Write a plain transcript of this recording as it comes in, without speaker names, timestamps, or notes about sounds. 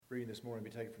Reading this morning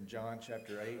will be taken from John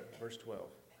chapter 8, verse 12.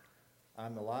 I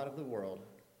am the light of the world.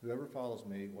 Whoever follows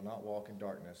me will not walk in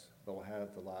darkness, but will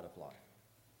have the light of life.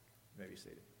 You may be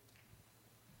seated.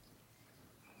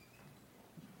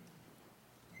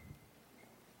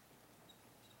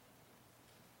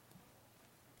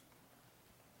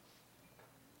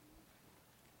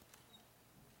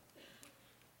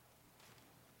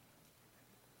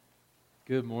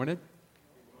 Good morning.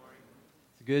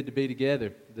 It's good to be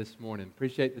together this morning.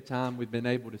 Appreciate the time we've been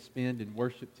able to spend in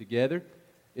worship together.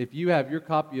 If you have your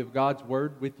copy of God's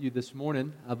Word with you this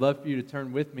morning, I'd love for you to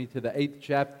turn with me to the 8th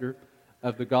chapter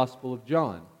of the Gospel of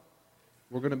John.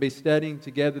 We're going to be studying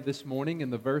together this morning in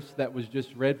the verse that was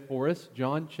just read for us,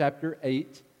 John chapter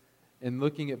 8, and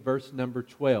looking at verse number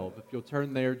 12. If you'll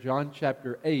turn there, John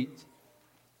chapter 8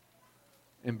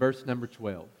 and verse number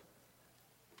 12.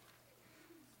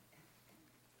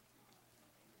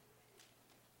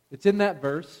 It's in that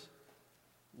verse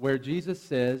where Jesus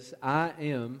says, I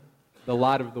am the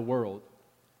light of the world.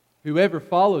 Whoever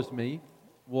follows me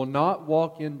will not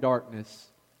walk in darkness,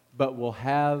 but will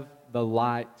have the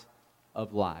light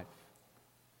of life.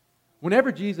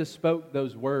 Whenever Jesus spoke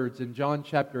those words in John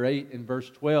chapter 8 and verse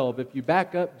 12, if you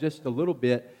back up just a little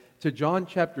bit to John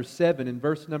chapter 7 and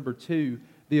verse number 2,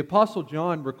 the Apostle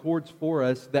John records for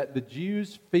us that the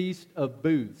Jews' Feast of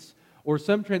Booths, or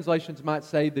some translations might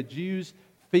say the Jews'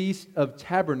 Feast of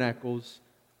Tabernacles,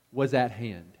 was at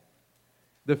hand.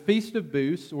 The Feast of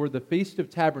Booths, or the Feast of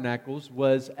Tabernacles,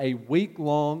 was a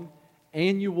week-long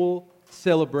annual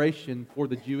celebration for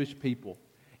the Jewish people.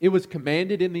 It was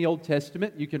commanded in the Old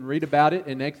Testament. You can read about it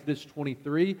in Exodus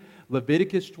 23,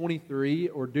 Leviticus 23,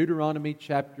 or Deuteronomy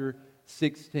chapter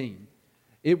 16.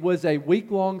 It was a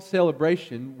week-long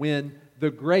celebration when the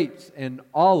grapes and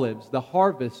olives, the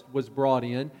harvest was brought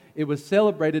in. It was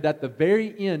celebrated at the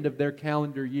very end of their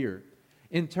calendar year.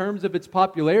 In terms of its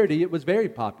popularity, it was very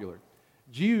popular.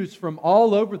 Jews from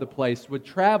all over the place would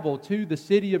travel to the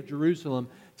city of Jerusalem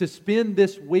to spend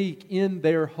this week in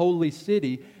their holy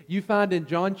city. You find in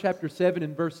John chapter 7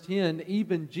 and verse 10,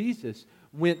 even Jesus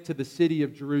went to the city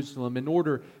of Jerusalem in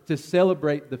order to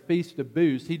celebrate the Feast of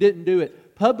Booths. He didn't do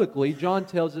it publicly. John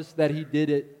tells us that he did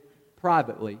it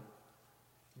privately.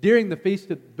 During the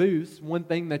Feast of Booths, one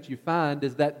thing that you find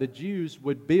is that the Jews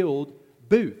would build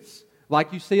booths,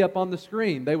 like you see up on the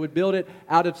screen. They would build it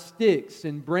out of sticks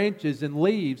and branches and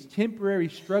leaves, temporary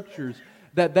structures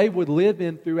that they would live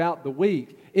in throughout the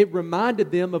week. It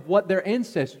reminded them of what their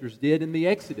ancestors did in the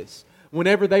Exodus.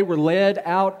 Whenever they were led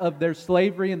out of their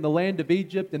slavery in the land of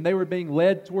Egypt and they were being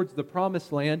led towards the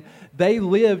Promised Land, they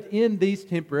lived in these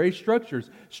temporary structures.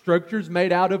 Structures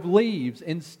made out of leaves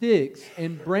and sticks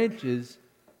and branches.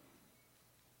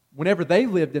 Whenever they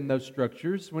lived in those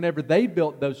structures, whenever they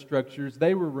built those structures,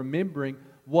 they were remembering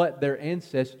what their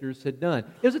ancestors had done.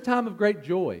 It was a time of great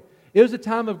joy. It was a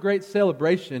time of great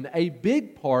celebration. A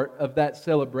big part of that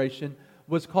celebration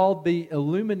was called the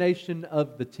illumination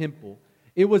of the temple.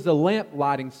 It was a lamp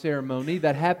lighting ceremony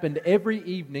that happened every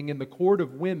evening in the court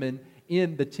of women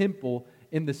in the temple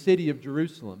in the city of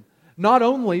Jerusalem. Not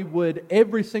only would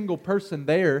every single person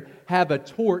there have a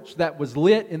torch that was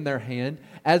lit in their hand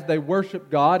as they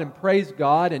worshiped God and praised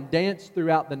God and danced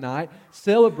throughout the night,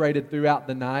 celebrated throughout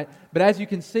the night, but as you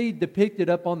can see depicted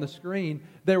up on the screen,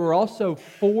 there were also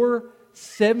 4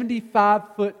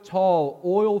 75-foot tall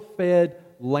oil-fed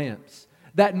lamps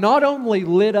that not only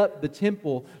lit up the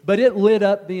temple, but it lit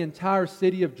up the entire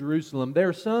city of Jerusalem. There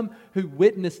are some who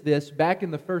witnessed this back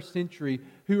in the first century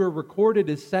who are recorded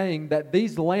as saying that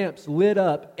these lamps lit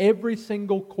up every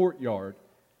single courtyard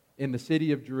in the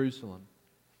city of Jerusalem.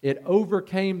 It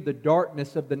overcame the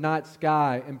darkness of the night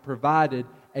sky and provided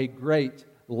a great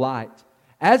light.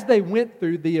 As they went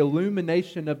through the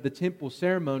illumination of the temple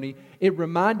ceremony, it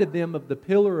reminded them of the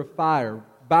pillar of fire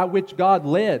by which God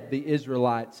led the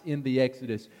Israelites in the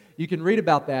Exodus. You can read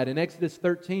about that in Exodus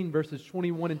 13, verses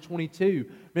 21 and 22.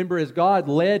 Remember, as God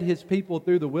led His people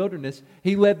through the wilderness,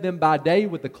 He led them by day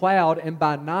with a cloud and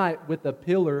by night with a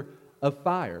pillar of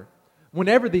fire.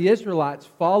 Whenever the Israelites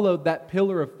followed that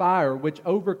pillar of fire, which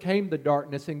overcame the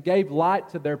darkness and gave light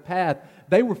to their path,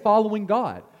 they were following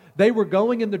God. They were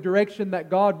going in the direction that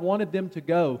God wanted them to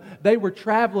go. They were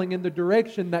traveling in the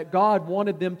direction that God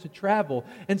wanted them to travel.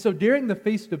 And so during the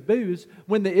Feast of Booths,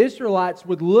 when the Israelites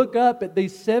would look up at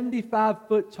these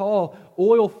 75-foot tall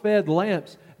oil-fed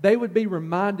lamps, they would be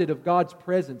reminded of God's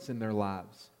presence in their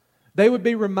lives. They would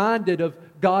be reminded of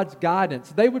God's guidance.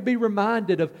 They would be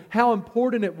reminded of how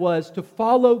important it was to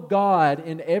follow God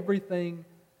in everything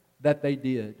that they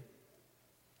did.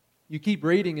 You keep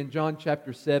reading in John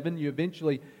chapter 7, you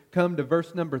eventually come to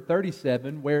verse number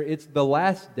 37, where it's the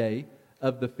last day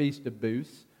of the Feast of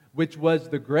Booths, which was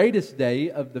the greatest day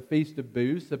of the Feast of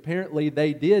Booths. Apparently,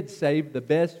 they did save the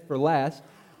best for last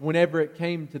whenever it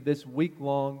came to this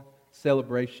week-long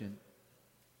celebration.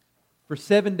 For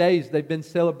 7 days, they've been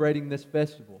celebrating this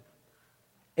festival.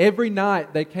 Every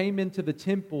night, they came into the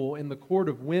temple in the court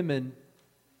of women,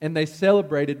 and they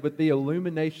celebrated with the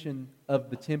illumination of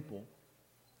the temple.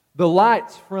 The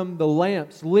lights from the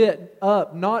lamps lit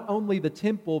up not only the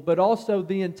temple, but also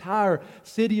the entire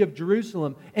city of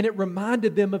Jerusalem. And it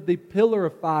reminded them of the pillar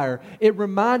of fire. It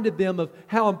reminded them of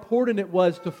how important it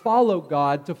was to follow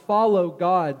God, to follow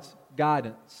God's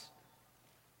guidance.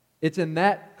 It's in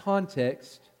that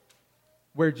context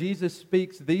where Jesus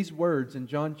speaks these words in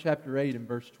John chapter 8 and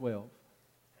verse 12.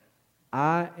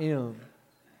 I am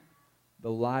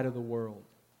the light of the world.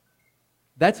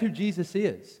 That's who Jesus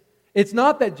is. It's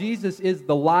not that Jesus is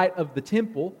the light of the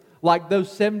temple, like those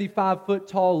 75-foot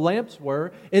tall lamps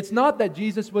were. It's not that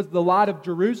Jesus was the light of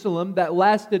Jerusalem that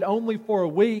lasted only for a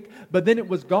week, but then it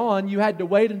was gone. You had to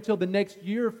wait until the next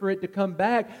year for it to come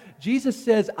back. Jesus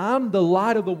says, I'm the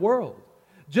light of the world.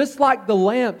 Just like the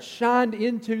lamp shined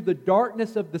into the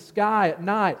darkness of the sky at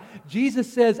night,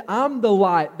 Jesus says, I'm the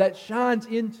light that shines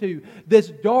into this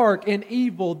dark and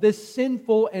evil, this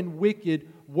sinful and wicked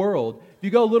world. If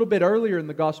you go a little bit earlier in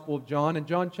the Gospel of John, in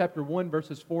John chapter 1,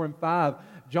 verses 4 and 5,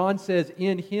 John says,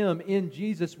 in Him, in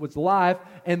Jesus was life,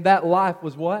 and that life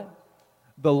was what?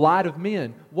 The light of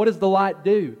men. What does the light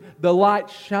do? The light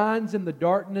shines in the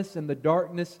darkness, and the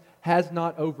darkness has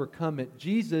not overcome it.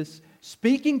 Jesus,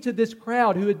 speaking to this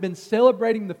crowd who had been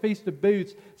celebrating the Feast of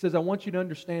Booths, says, I want you to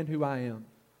understand who I am.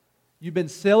 You've been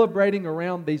celebrating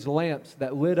around these lamps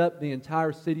that lit up the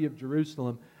entire city of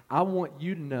Jerusalem. I want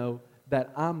you to know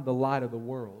that I'm the light of the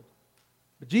world.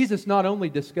 But Jesus not only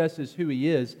discusses who He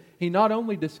is, He not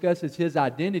only discusses His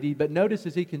identity, but notice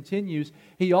as He continues,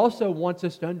 He also wants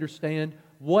us to understand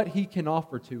what He can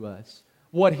offer to us,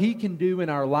 what He can do in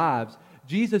our lives.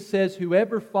 Jesus says,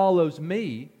 whoever follows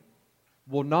me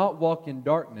will not walk in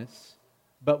darkness,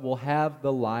 but will have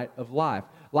the light of life.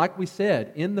 Like we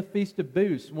said, in the Feast of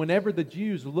Booths, whenever the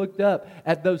Jews looked up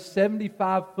at those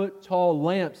 75-foot tall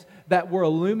lamps that were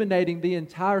illuminating the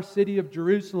entire city of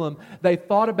Jerusalem, they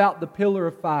thought about the pillar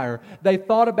of fire. They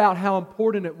thought about how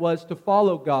important it was to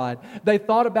follow God. They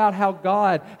thought about how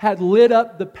God had lit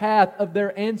up the path of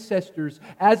their ancestors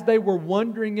as they were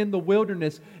wandering in the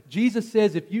wilderness. Jesus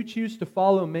says, if you choose to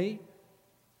follow me,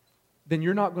 then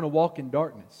you're not going to walk in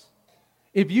darkness.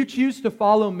 If you choose to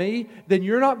follow me, then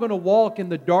you're not going to walk in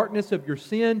the darkness of your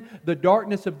sin, the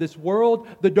darkness of this world,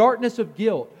 the darkness of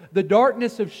guilt, the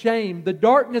darkness of shame, the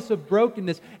darkness of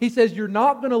brokenness. He says you're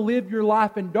not going to live your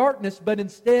life in darkness, but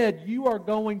instead you are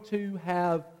going to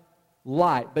have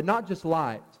light. But not just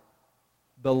light,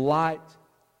 the light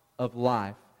of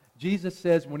life. Jesus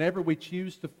says whenever we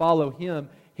choose to follow Him,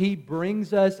 He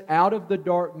brings us out of the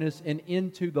darkness and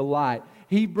into the light.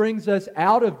 He brings us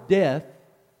out of death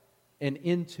and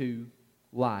into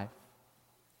life.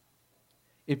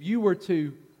 If you were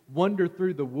to wander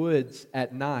through the woods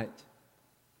at night,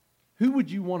 who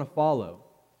would you want to follow?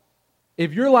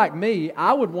 If you're like me,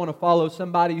 I would want to follow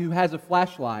somebody who has a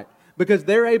flashlight because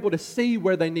they're able to see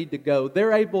where they need to go.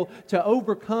 They're able to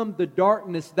overcome the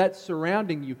darkness that's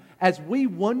surrounding you. As we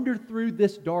wander through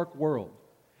this dark world,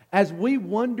 as we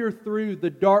wander through the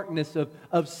darkness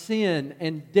of sin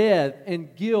and death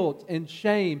and guilt and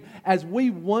shame, as we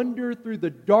wander through the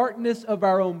darkness of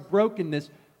our own brokenness,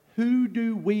 who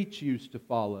do we choose to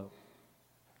follow?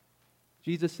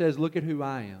 Jesus says, look at who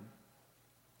I am.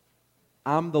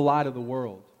 I'm the light of the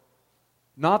world.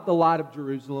 Not the light of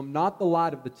Jerusalem, not the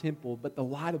light of the temple, but the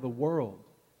light of the world.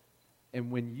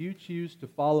 And when you choose to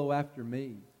follow after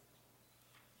me,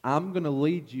 I'm going to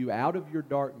lead you out of your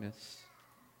darkness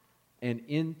and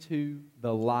into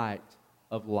the light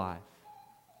of life.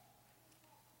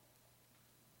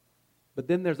 But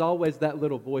then there's always that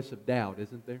little voice of doubt,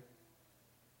 isn't there?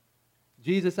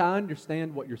 Jesus, I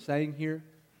understand what you're saying here.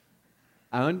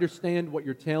 I understand what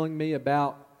you're telling me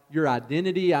about your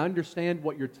identity. I understand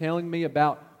what you're telling me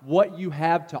about what you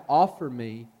have to offer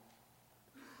me.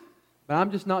 But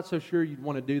I'm just not so sure you'd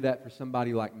want to do that for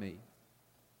somebody like me.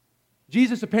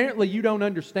 Jesus, apparently you don't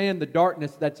understand the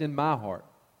darkness that's in my heart.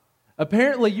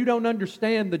 Apparently you don't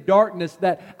understand the darkness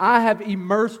that I have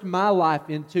immersed my life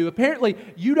into. Apparently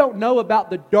you don't know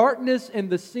about the darkness and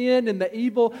the sin and the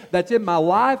evil that's in my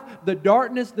life, the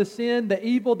darkness, the sin, the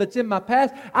evil that's in my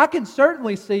past. I can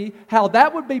certainly see how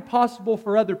that would be possible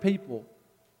for other people.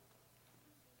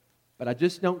 But I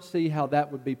just don't see how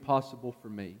that would be possible for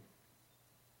me.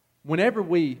 Whenever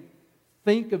we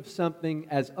think of something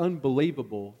as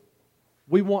unbelievable,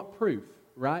 we want proof,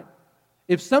 right?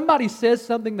 If somebody says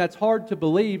something that's hard to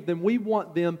believe, then we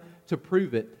want them to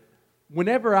prove it.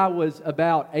 Whenever I was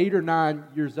about 8 or 9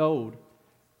 years old,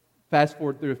 fast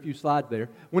forward through a few slides there.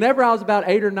 Whenever I was about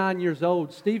 8 or 9 years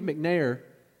old, Steve McNair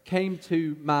came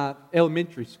to my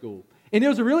elementary school. And it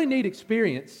was a really neat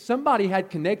experience. Somebody had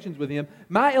connections with him.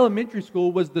 My elementary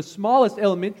school was the smallest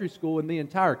elementary school in the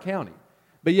entire county.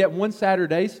 But yet one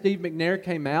Saturday, Steve McNair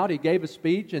came out. He gave a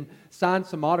speech and signed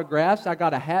some autographs. I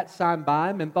got a hat signed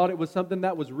by him and thought it was something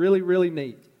that was really, really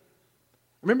neat.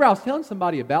 Remember, I was telling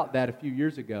somebody about that a few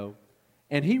years ago,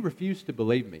 and he refused to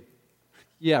believe me.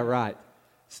 Yeah, right.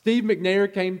 Steve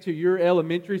McNair came to your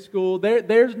elementary school.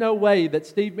 There's no way that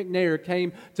Steve McNair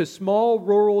came to small,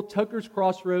 rural Tucker's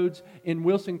Crossroads in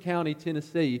Wilson County,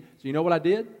 Tennessee. So you know what I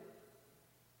did?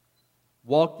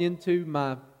 Walked into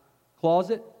my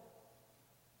closet,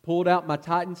 pulled out my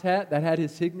Titans hat that had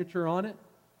his signature on it,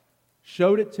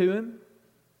 showed it to him.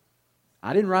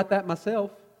 I didn't write that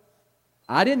myself.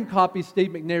 I didn't copy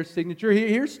Steve McNair's signature.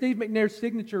 Here's Steve McNair's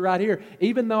signature right here.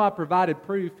 Even though I provided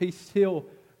proof, he still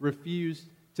refused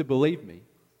to believe me.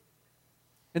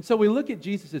 And so we look at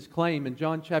Jesus' claim in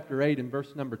John chapter 8 and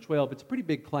verse number 12. It's a pretty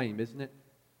big claim, isn't it?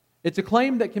 It's a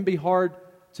claim that can be hard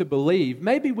to believe.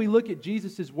 Maybe we look at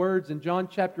Jesus' words in John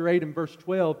chapter 8 and verse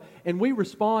 12 and we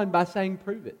respond by saying,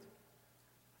 prove it.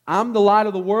 I'm the light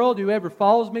of the world. Whoever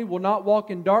follows me will not walk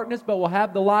in darkness, but will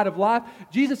have the light of life.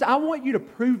 Jesus, I want you to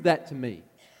prove that to me.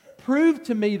 Prove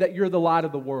to me that you're the light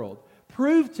of the world.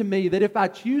 Prove to me that if I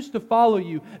choose to follow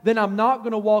you, then I'm not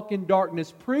going to walk in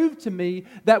darkness. Prove to me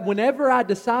that whenever I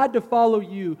decide to follow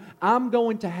you, I'm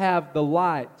going to have the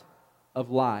light of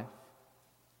life.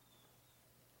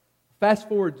 Fast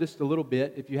forward just a little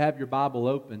bit, if you have your Bible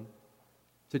open,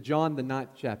 to John the 9th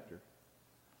chapter.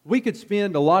 We could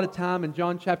spend a lot of time in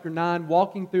John chapter 9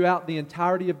 walking throughout the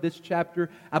entirety of this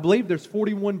chapter. I believe there's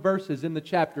 41 verses in the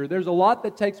chapter. There's a lot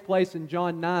that takes place in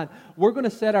John 9. We're going to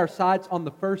set our sights on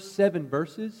the first 7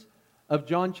 verses of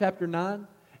John chapter 9.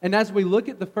 And as we look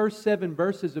at the first 7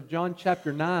 verses of John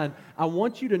chapter 9, I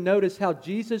want you to notice how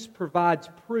Jesus provides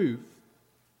proof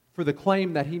for the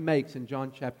claim that He makes in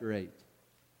John chapter 8.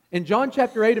 In John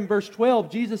chapter 8 and verse 12,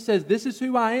 Jesus says, "This is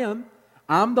who I am.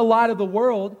 I'm the light of the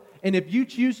world. And if you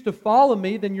choose to follow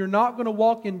me, then you're not going to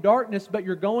walk in darkness, but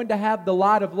you're going to have the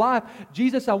light of life."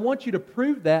 Jesus, I want you to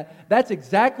prove that. That's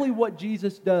exactly what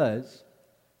Jesus does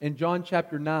in John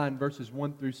chapter 9, verses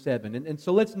 1 through 7. And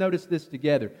so let's notice this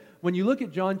together. When you look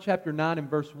at John chapter 9 and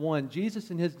verse 1, Jesus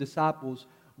and His disciples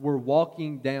were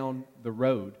walking down the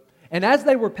road. And as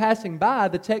they were passing by,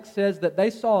 the text says that they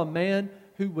saw a man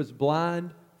who was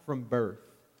blind from birth.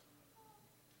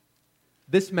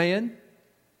 This man,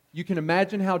 you can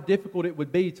imagine how difficult it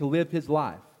would be to live his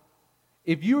life.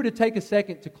 If you were to take a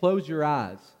second to close your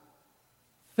eyes,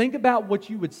 think about what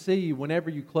you would see whenever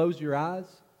you close your eyes.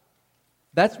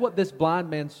 That's what this blind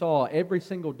man saw every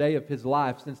single day of his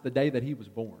life since the day that he was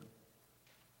born.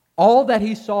 All that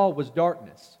he saw was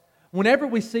darkness. Whenever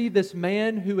we see this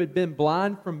man who had been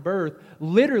blind from birth,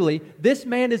 literally, this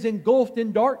man is engulfed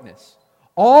in darkness.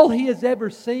 All he has ever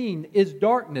seen is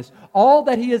darkness. All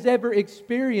that he has ever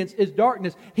experienced is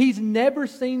darkness. He's never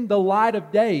seen the light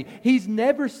of day. He's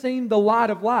never seen the light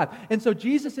of life. And so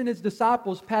Jesus and His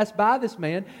disciples pass by this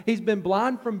man. He's been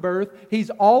blind from birth. He's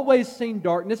always seen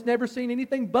darkness, never seen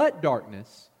anything but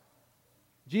darkness.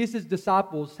 Jesus'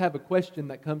 disciples have a question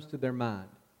that comes to their mind.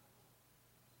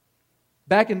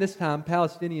 Back in this time,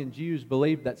 Palestinian Jews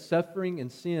believed that suffering and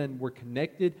sin were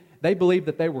connected. They believed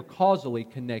that they were causally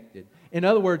connected. In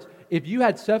other words, if you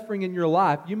had suffering in your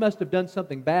life, you must have done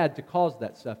something bad to cause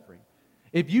that suffering.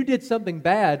 If you did something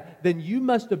bad, then you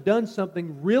must have done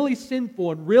something really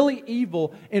sinful and really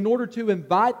evil in order to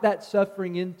invite that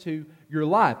suffering into your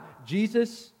life.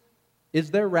 Jesus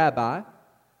is their rabbi.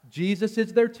 Jesus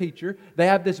is their teacher. They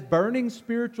have this burning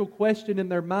spiritual question in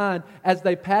their mind as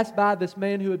they pass by this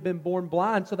man who had been born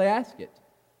blind, so they ask it.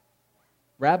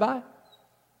 Rabbi,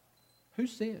 who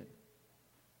sinned?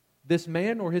 This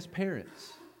man or his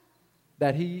parents,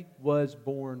 that he was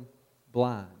born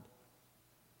blind?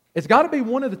 It's got to be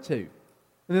one of the two.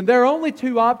 And then there are only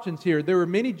 2 options here. There were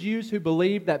many Jews who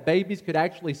believed that babies could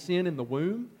actually sin in the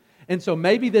womb. And so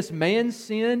maybe this man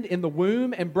sinned in the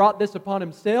womb and brought this upon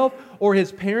himself, or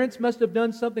his parents must have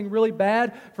done something really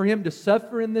bad for him to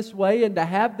suffer in this way and to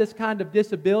have this kind of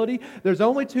disability. There's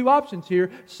only 2 options here.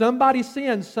 Somebody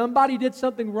sinned. Somebody did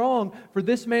something wrong for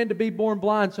this man to be born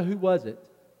blind. So who was it?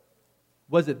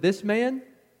 Was it this man,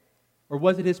 or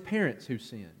was it his parents who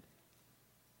sinned?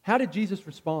 How did Jesus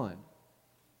respond?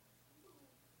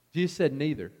 Jesus said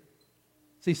neither.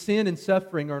 See, sin and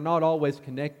suffering are not always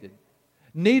connected.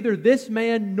 Neither this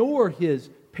man nor his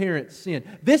parents sinned.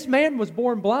 This man was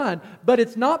born blind, but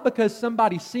it's not because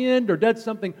somebody sinned or did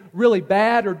something really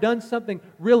bad or done something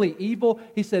really evil.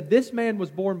 He said this man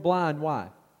was born blind. Why?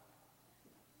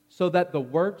 So that the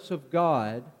works of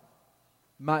God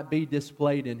might be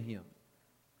displayed in him.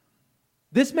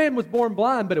 This man was born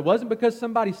blind, but it wasn't because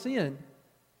somebody sinned.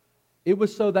 It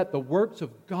was so that the works of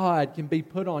God can be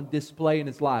put on display in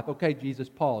his life. Okay, Jesus,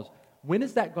 pause. When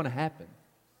is that going to happen?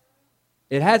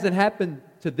 It hasn't happened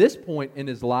to this point in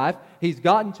his life. He's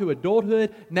gotten to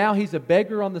adulthood. Now he's a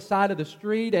beggar on the side of the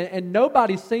street, and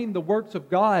nobody's seen the works of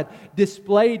God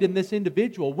displayed in this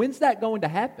individual. When's that going to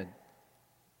happen?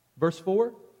 Verse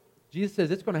 4, Jesus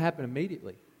says it's going to happen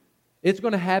immediately. It's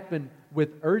going to happen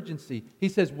with urgency. He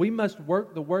says, we must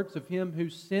work the works of him who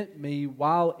sent me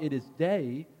while it is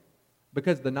day,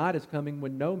 because the night is coming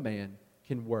when no man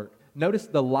can work. Notice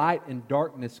the light and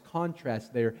darkness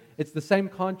contrast there. It's the same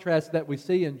contrast that we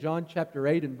see in John chapter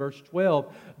 8 and verse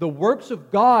 12. The works of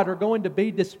God are going to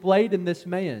be displayed in this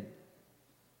man.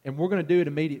 And we're going to do it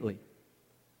immediately.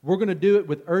 We're going to do it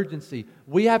with urgency.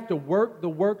 We have to work the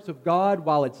works of God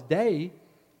while it's day,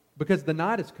 because the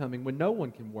night is coming when no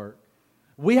one can work.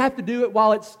 We have to do it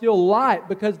while it's still light,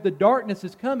 because the darkness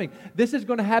is coming. This is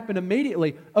going to happen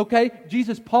immediately. Okay,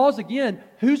 Jesus, pause again.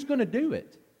 Who's going to do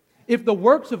it? If the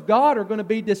works of God are going to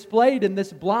be displayed in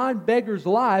this blind beggar's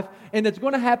life, and it's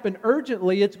going to happen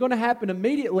urgently, it's going to happen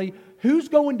immediately, who's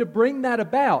going to bring that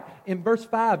about? In verse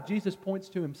 5, Jesus points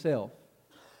to himself.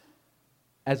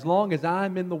 As long as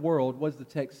I'm in the world, what does the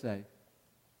text say?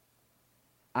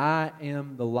 I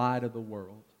am the light of the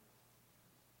world.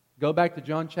 Go back to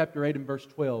John chapter 8 and verse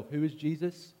 12. Who is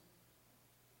Jesus?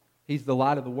 He's the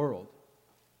light of the world.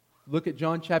 Look at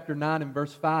John chapter 9 and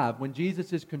verse 5. When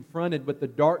Jesus is confronted with the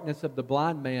darkness of the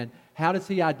blind man, how does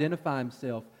he identify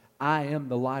himself? I am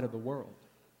the light of the world.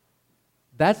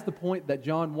 That's the point that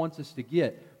John wants us to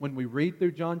get. When we read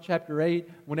through John chapter 8,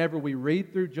 whenever we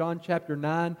read through John chapter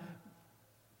 9,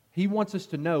 he wants us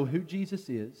to know who Jesus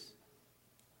is,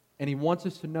 and he wants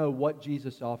us to know what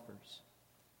Jesus offers.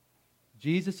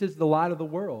 Jesus is the light of the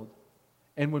world.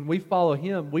 And when we follow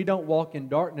him, we don't walk in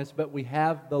darkness, but we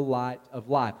have the light of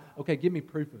life. Okay, give me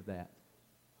proof of that.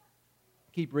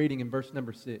 Keep reading in verse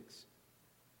number 6.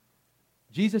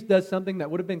 Jesus does something that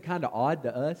would have been kind of odd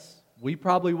to us. We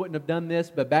probably wouldn't have done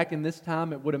this, but back in this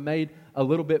time it would have made a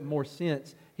little bit more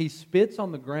sense. He spits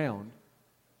on the ground,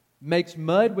 makes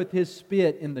mud with his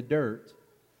spit in the dirt,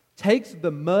 takes the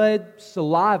mud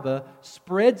saliva,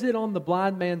 spreads it on the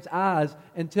blind man's eyes,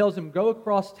 and tells him, go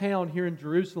across town here in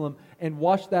Jerusalem and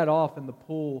wash that off in the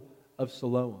pool of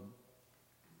Siloam.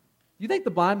 You think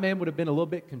the blind man would have been a little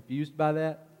bit confused by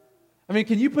that? I mean,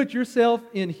 can you put yourself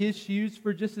in his shoes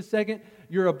for just a second?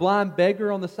 You're a blind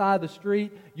beggar on the side of the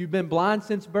street. You've been blind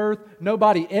since birth.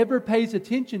 Nobody ever pays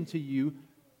attention to you.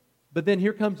 But then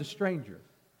here comes a stranger.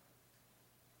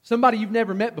 Somebody you've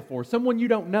never met before, someone you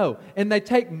don't know, and they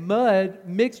take mud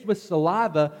mixed with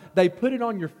saliva, they put it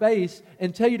on your face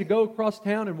and tell you to go across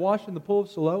town and wash in the pool of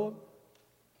Siloam?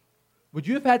 Would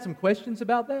you have had some questions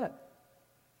about that?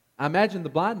 I imagine the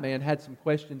blind man had some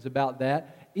questions about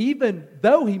that. Even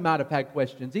though he might have had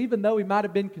questions, even though he might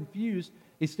have been confused,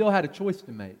 he still had a choice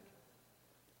to make.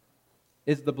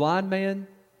 Is the blind man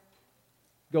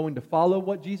going to follow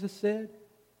what Jesus said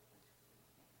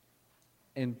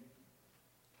and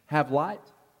have light?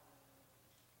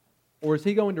 Or is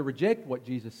he going to reject what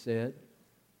Jesus said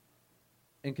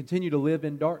and continue to live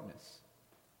in darkness?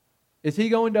 Is he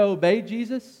going to obey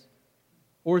Jesus?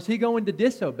 Or is he going to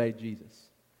disobey Jesus?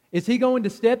 Is he going to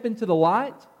step into the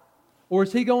light? Or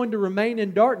is he going to remain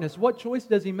in darkness? What choice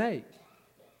does he make?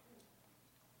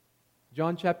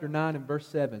 John chapter 9 and verse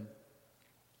 7.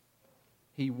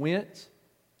 He went,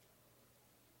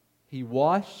 he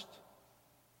washed,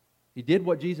 he did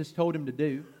what Jesus told him to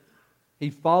do. He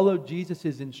followed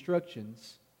Jesus'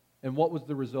 instructions. And what was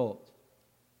the result?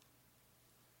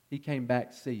 He came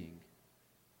back seeing.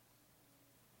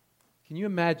 Can you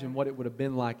imagine what it would have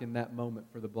been like in that moment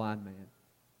for the blind man?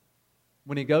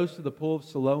 When he goes to the pool of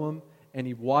Siloam and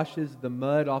he washes the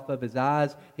mud off of his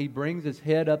eyes, he brings his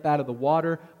head up out of the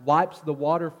water, wipes the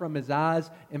water from his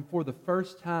eyes, and for the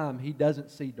first time he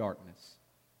doesn't see darkness.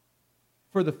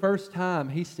 For the first time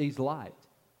he sees light.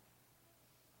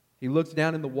 He looks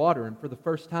down in the water and for the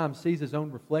first time sees his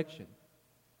own reflection.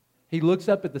 He looks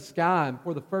up at the sky and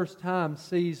for the first time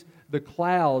sees the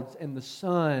clouds and the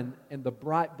sun and the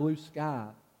bright blue sky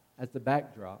as the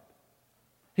backdrop.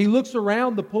 He looks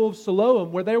around the pool of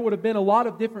Siloam where there would have been a lot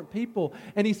of different people,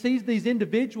 and he sees these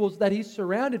individuals that he's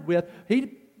surrounded with.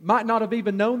 He might not have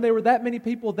even known there were that many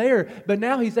people there, but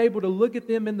now he's able to look at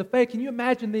them in the face. Can you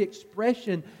imagine the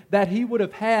expression that he would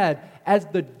have had as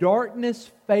the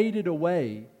darkness faded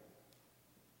away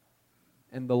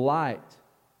and the light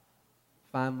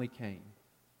finally came?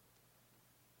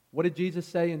 What did Jesus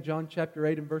say in John chapter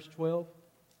 8 and verse 12?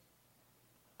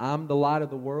 I'm the light of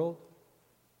the world.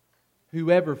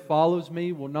 Whoever follows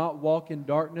me will not walk in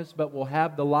darkness, but will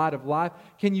have the light of life.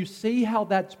 Can you see how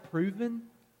that's proven?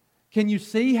 Can you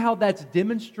see how that's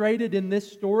demonstrated in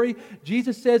this story?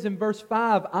 Jesus says in verse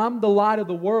 5, I'm the light of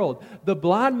the world. The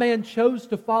blind man chose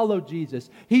to follow Jesus.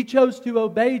 He chose to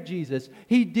obey Jesus.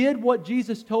 He did what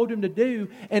Jesus told him to do,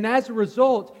 and as a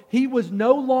result, he was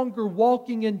no longer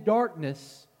walking in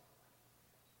darkness,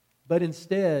 but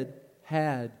instead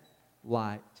had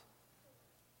light.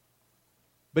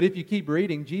 But if you keep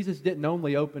reading, Jesus didn't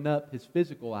only open up his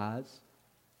physical eyes.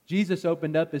 Jesus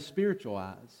opened up his spiritual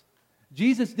eyes.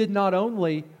 Jesus did not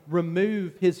only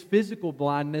remove his physical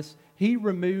blindness, he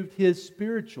removed his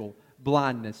spiritual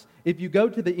blindness. If you go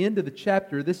to the end of the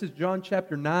chapter, this is John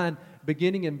chapter 9,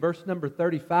 beginning in verse number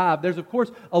 35. There's, of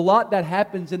course, a lot that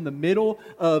happens in the middle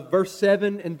of verse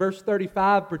 7 and verse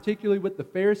 35, particularly with the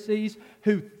Pharisees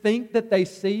who think that they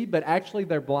see, but actually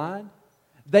they're blind.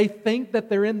 They think that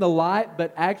they're in the light,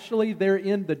 but actually they're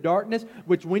in the darkness,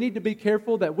 which we need to be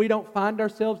careful that we don't find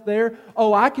ourselves there.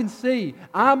 Oh, I can see.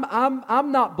 I'm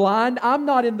not blind. I'm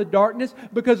not in the darkness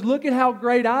because look at how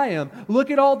great I am.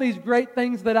 Look at all these great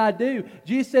things that I do.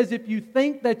 Jesus says if you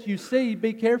think that you see,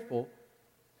 be careful.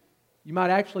 You might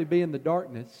actually be in the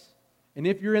darkness. And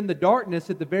if you're in the darkness,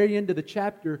 at the very end of the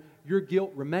chapter, your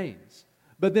guilt remains.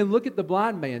 But then look at the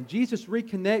blind man. Jesus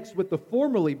reconnects with the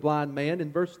formerly blind man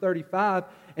in verse 35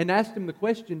 and asks him the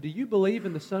question, do you believe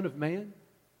in the Son of Man?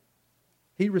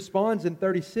 He responds in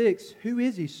 36, who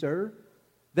is he, sir,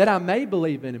 that I may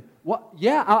believe in him? What?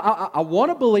 Yeah, I want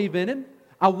to believe in him.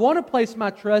 I want to place my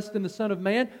trust in the Son of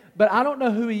Man, but I don't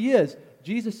know who he is.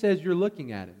 Jesus says you're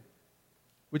looking at him,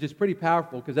 which is pretty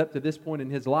powerful because up to this point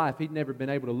in his life, he'd never been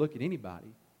able to look at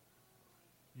anybody.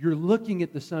 You're looking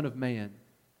at the Son of Man.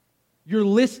 You're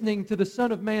listening to the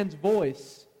Son of Man's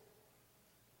voice.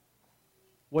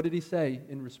 What did he say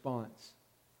in response?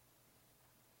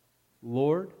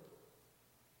 Lord,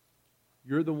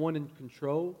 you're the one in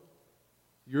control.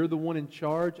 You're the one in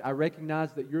charge. I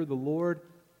recognize that you're the Lord.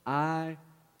 I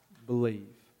believe.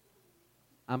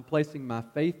 I'm placing my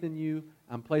faith in you.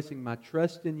 I'm placing my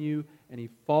trust in you. And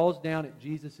he falls down at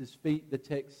Jesus' feet, the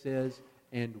text says,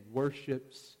 and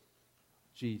worships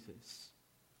Jesus.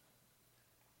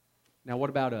 Now,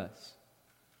 what about us?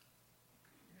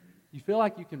 You feel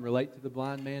like you can relate to the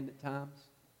blind man at times?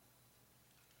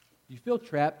 Do you feel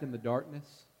trapped in the darkness?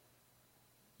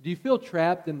 Do you feel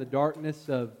trapped in the darkness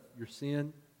of your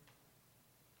sin,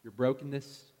 your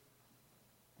brokenness,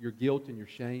 your guilt, and your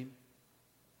shame?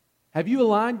 Have you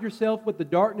aligned yourself with the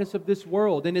darkness of this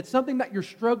world, and it's something that you're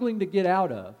struggling to get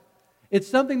out of? It's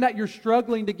something that you're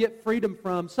struggling to get freedom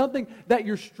from, something that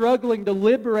you're struggling to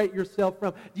liberate yourself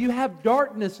from. Do you have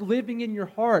darkness living in your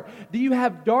heart? Do you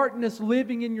have darkness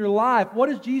living in your life? What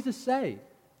does Jesus say?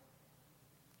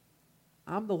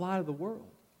 I'm the light of the world.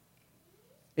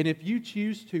 And if you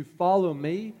choose to follow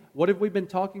me, what have we been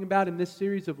talking about in this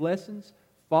series of lessons?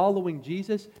 Following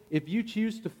Jesus. If you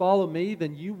choose to follow me,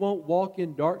 then you won't walk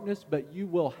in darkness, but you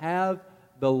will have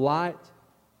the light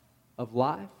of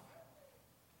life.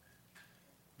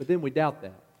 But then we doubt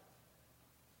that.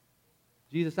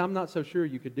 Jesus, I'm not so sure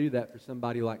you could do that for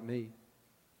somebody like me.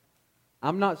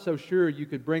 I'm not so sure you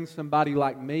could bring somebody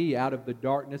like me out of the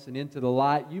darkness and into the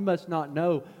light. You must not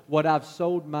know what I've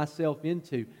sold myself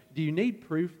into. Do you need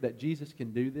proof that Jesus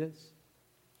can do this?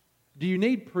 Do you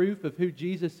need proof of who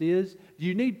Jesus is? Do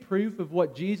you need proof of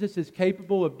what Jesus is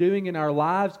capable of doing in our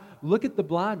lives? Look at the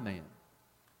blind man.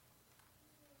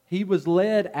 He was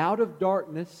led out of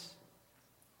darkness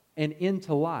and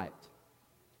into light.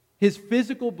 His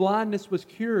physical blindness was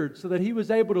cured so that he was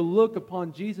able to look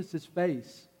upon Jesus'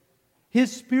 face.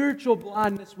 His spiritual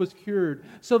blindness was cured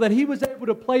so that he was able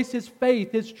to place his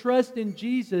faith, his trust in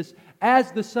Jesus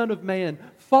as the Son of Man,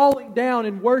 falling down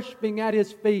and worshiping at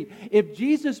his feet. If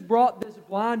Jesus brought this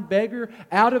blind beggar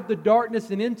out of the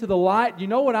darkness and into the light, do you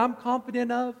know what I'm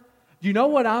confident of? Do you know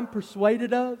what I'm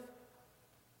persuaded of?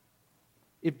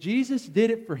 If Jesus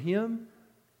did it for him,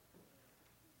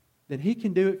 then he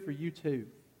can do it for you too.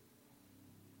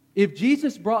 If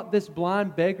Jesus brought this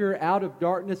blind beggar out of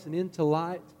darkness and into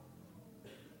light,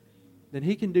 then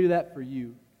he can do that for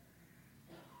you.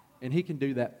 And he can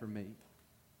do that for me.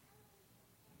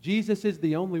 Jesus is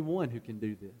the only one who can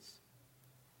do this.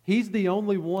 He's the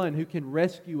only one who can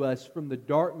rescue us from the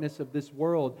darkness of this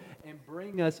world and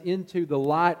bring us into the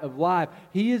light of life.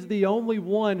 He is the only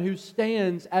one who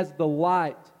stands as the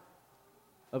light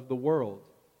of the world.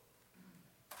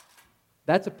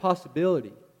 That's a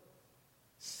possibility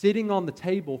sitting on the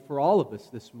table for all of us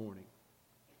this morning.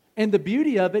 And the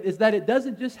beauty of it is that it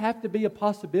doesn't just have to be a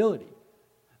possibility.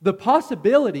 The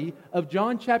possibility of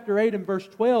John chapter 8 and verse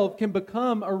 12 can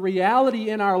become a reality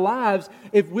in our lives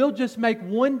if we'll just make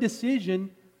one decision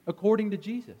according to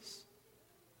Jesus.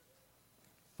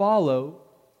 Follow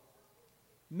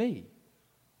me.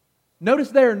 Notice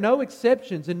there are no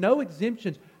exceptions and no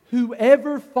exemptions.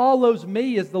 Whoever follows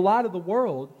me as the light of the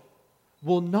world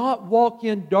will not walk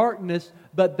in darkness,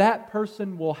 but that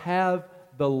person will have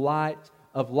the light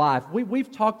of life.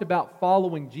 We've talked about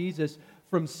following Jesus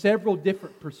from several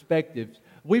different perspectives.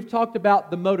 We've talked about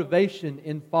the motivation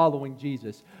in following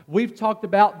Jesus. We've talked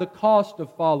about the cost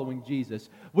of following Jesus.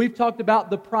 We've talked about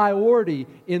the priority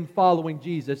in following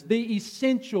Jesus, the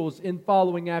essentials in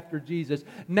following after Jesus.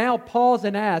 Now pause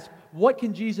and ask, what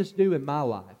can Jesus do in my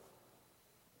life?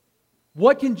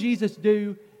 What can Jesus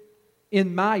do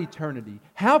in my eternity?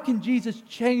 How can Jesus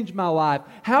change my life?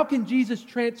 How can Jesus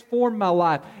transform my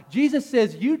life? Jesus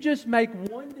says, you just make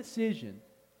one decision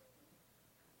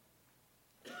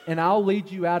and I'll lead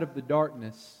you out of the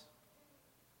darkness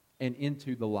and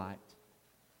into the light.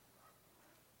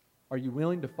 Are you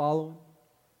willing to follow Him?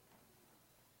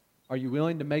 Are you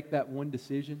willing to make that one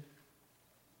decision?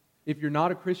 If you're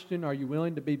not a Christian, are you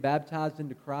willing to be baptized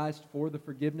into Christ for the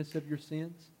forgiveness of your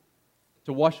sins?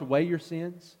 To wash away your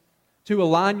sins? To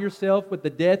align yourself with the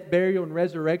death, burial, and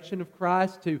resurrection of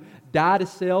Christ, to die to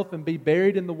self and be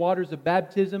buried in the waters of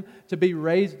baptism, to be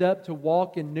raised up to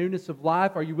walk in newness of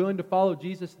life. Are you willing to follow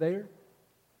Jesus there?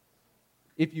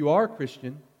 If you are a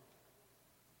Christian,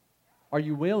 are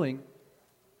you willing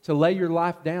to lay your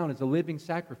life down as a living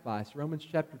sacrifice? Romans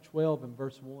chapter 12 and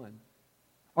verse 1.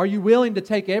 Are you willing to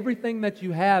take everything that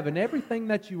you have and everything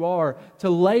that you are to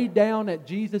lay down at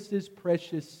Jesus'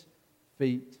 precious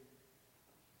feet?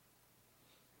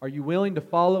 Are you willing to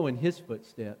follow in His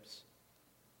footsteps,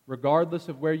 regardless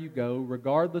of where you go,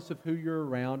 regardless of who you're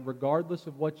around, regardless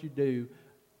of what you do?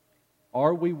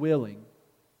 Are we willing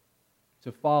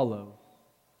to follow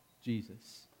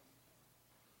Jesus?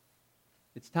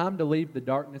 It's time to leave the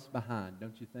darkness behind,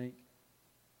 don't you think?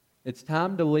 It's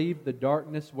time to leave the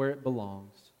darkness where it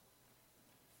belongs.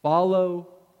 Follow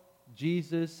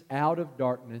Jesus out of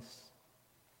darkness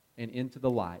and into the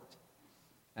light,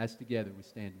 as together we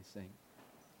stand and sing.